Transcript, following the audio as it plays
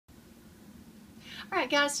Alright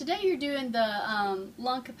guys, today you're doing the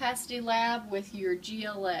lung capacity lab with your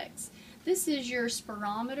GLX. This is your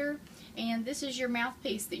spirometer and this is your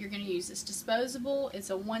mouthpiece that you're going to use. It's disposable, it's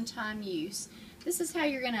a one-time use. This is how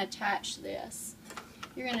you're going to attach this.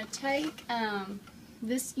 You're going to take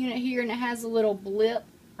this unit here, and it has a little blip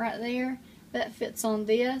right there that fits on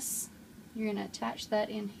this. You're going to attach that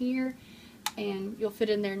in here and you'll fit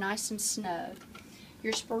in there nice and snug.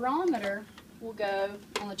 Your spirometer will go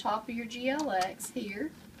on the top of your GLX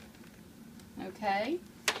here, okay?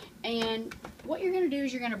 And what you're going to do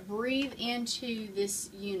is you're going to breathe into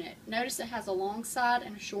this unit. Notice it has a long side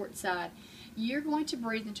and a short side. You're going to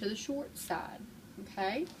breathe into the short side,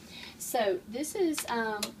 okay? So this is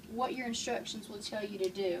what your instructions will tell you to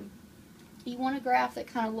do. You want a graph that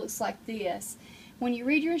kind of looks like this. When you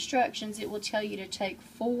read your instructions, it will tell you to take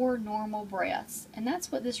 4 normal breaths, and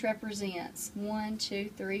that's what this represents. 1,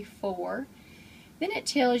 2, 3, 4. Then it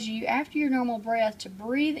tells you after your normal breath to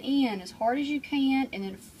breathe in as hard as you can and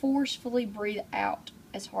then forcefully breathe out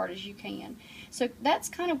as hard as you can. So that's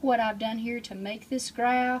kind of what I've done here to make this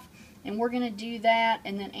graph, and we're going to do that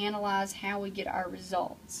and then analyze how we get our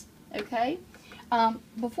results. Okay?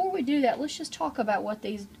 Before we do that, let's just talk about what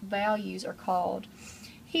these values are called.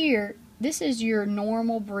 Here, this is your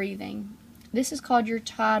normal breathing. This is called your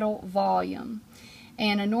tidal volume.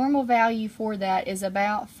 And a normal value for that is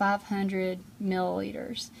about 500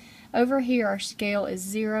 milliliters. Over here our scale is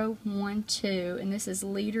 0, 1, 2, and this is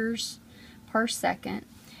liters per second.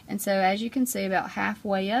 And so as you can see, about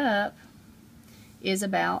halfway up is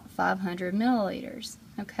about 500 milliliters.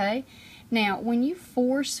 Okay? Now when you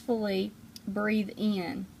forcefully breathe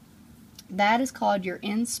in, that is called your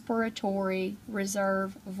inspiratory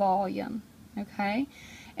reserve volume. Okay?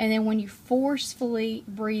 And then when you forcefully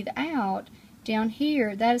breathe out, down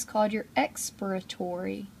here, that is called your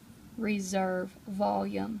expiratory reserve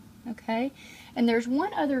volume. Okay? And there's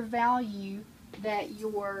one other value that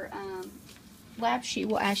your lab sheet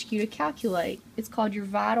will ask you to calculate. It's called your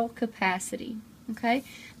vital capacity. Okay?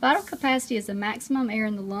 Vital capacity is the maximum air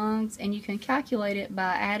in the lungs, and you can calculate it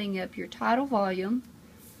by adding up your tidal volume,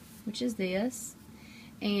 which is this,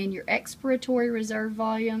 and your expiratory reserve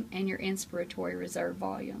volume and your inspiratory reserve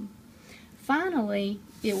volume. Finally,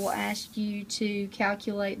 it will ask you to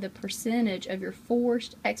calculate the percentage of your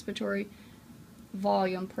forced expiratory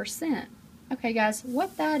volume percent. Okay guys,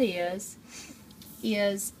 what that is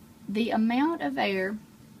the amount of air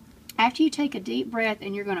after you take a deep breath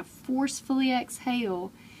and you're going to forcefully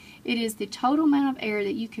exhale. It is the total amount of air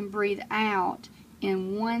that you can breathe out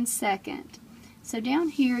in 1 second. So down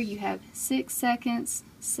here you have 6 seconds,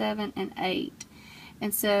 7, and 8.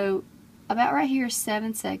 And so about right here is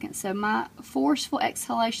 7 seconds. So my forceful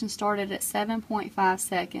exhalation started at 7.5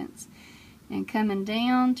 seconds. And coming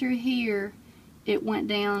down through here, it went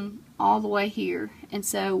down all the way here. And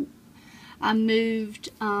so I moved,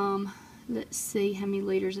 let's see how many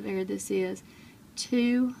liters of air this is.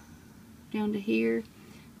 2 down to here,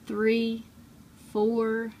 3,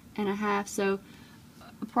 4.5. So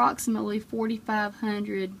approximately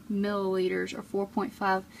 4,500 milliliters or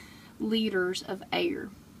 4.5 liters of air.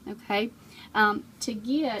 Okay, to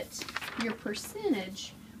get your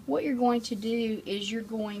percentage, what you're going to do is you're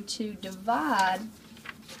going to divide,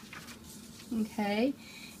 okay,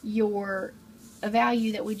 a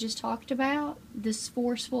value that we just talked about, this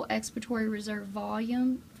forceful expiratory reserve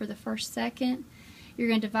volume for the first second. You're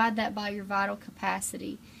going to divide that by your vital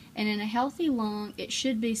capacity. And in a healthy lung, it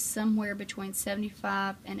should be somewhere between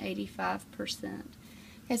 75 and 85%.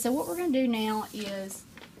 Okay, so what we're going to do now is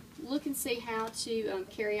look and see how to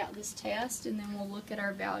carry out this test, and then we'll look at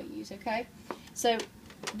our values, okay? So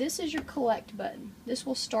this is your collect button. This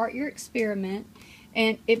will start your experiment,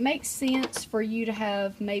 and it makes sense for you to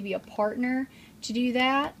have maybe a partner to do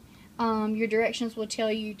that. Your directions will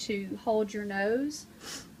tell you to hold your nose,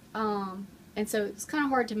 and so it's kind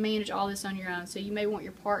of hard to manage all this on your own, so you may want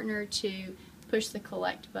your partner to push the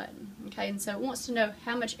collect button, okay? And so it wants to know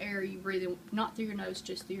how much air you breathe in, not through your nose,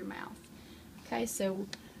 just through your mouth. Okay, so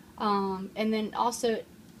and then also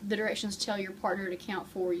the directions tell your partner to count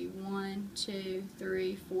for you. 1, 2,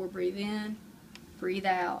 3, 4, breathe in, breathe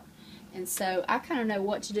out. And so I kind of know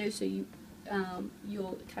what to do, so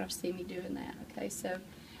you'll kind of see me doing that. Okay, so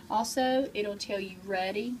also it'll tell you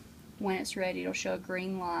ready. When it's ready, it'll show a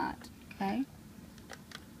green light. Okay.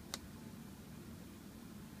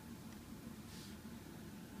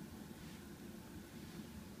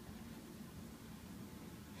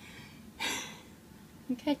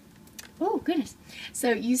 Okay. Oh, goodness.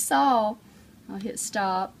 So you saw, I'll hit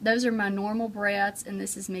stop. Those are my normal breaths, and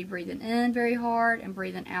this is me breathing in very hard and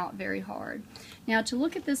breathing out very hard. Now, to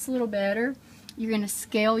look at this a little better, you're going to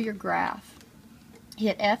scale your graph.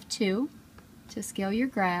 hit F2 to scale your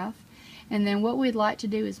graph, and then what we'd like to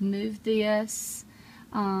do is move this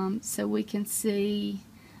so we can see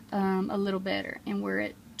a little better, and we're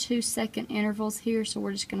at 2-second intervals here, so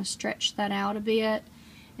we're just going to stretch that out a bit,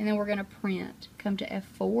 and then we're going to print. Come to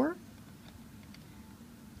F4,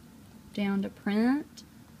 down to print.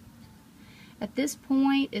 At this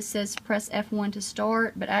point it says press F1 to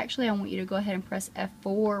start, but actually I want you to go ahead and press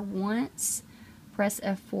F4 once, press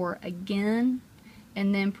F4 again,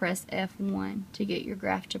 and then press F1 to get your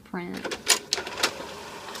graph to print.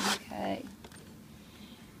 Okay.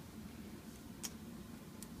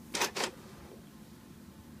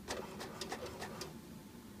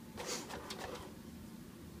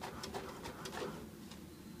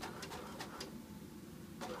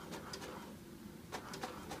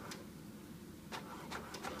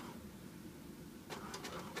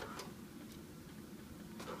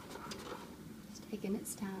 It's taking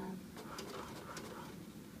its time.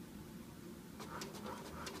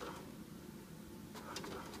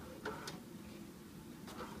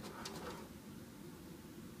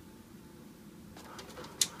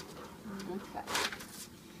 Okay.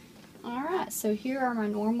 Alright, so here are my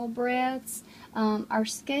normal breadths. Our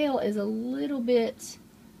scale is a little bit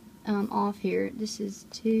off here. This is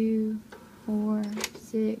 2, 4,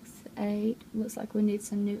 6, 8. Looks like we need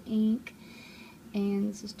some new ink. And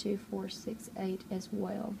this is 2, 4, 6, 8 as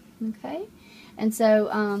well. Okay? And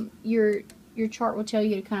so your chart will tell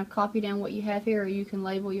you to kind of copy down what you have here, or you can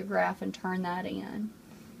label your graph and turn that in.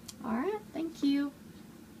 Alright, thank you.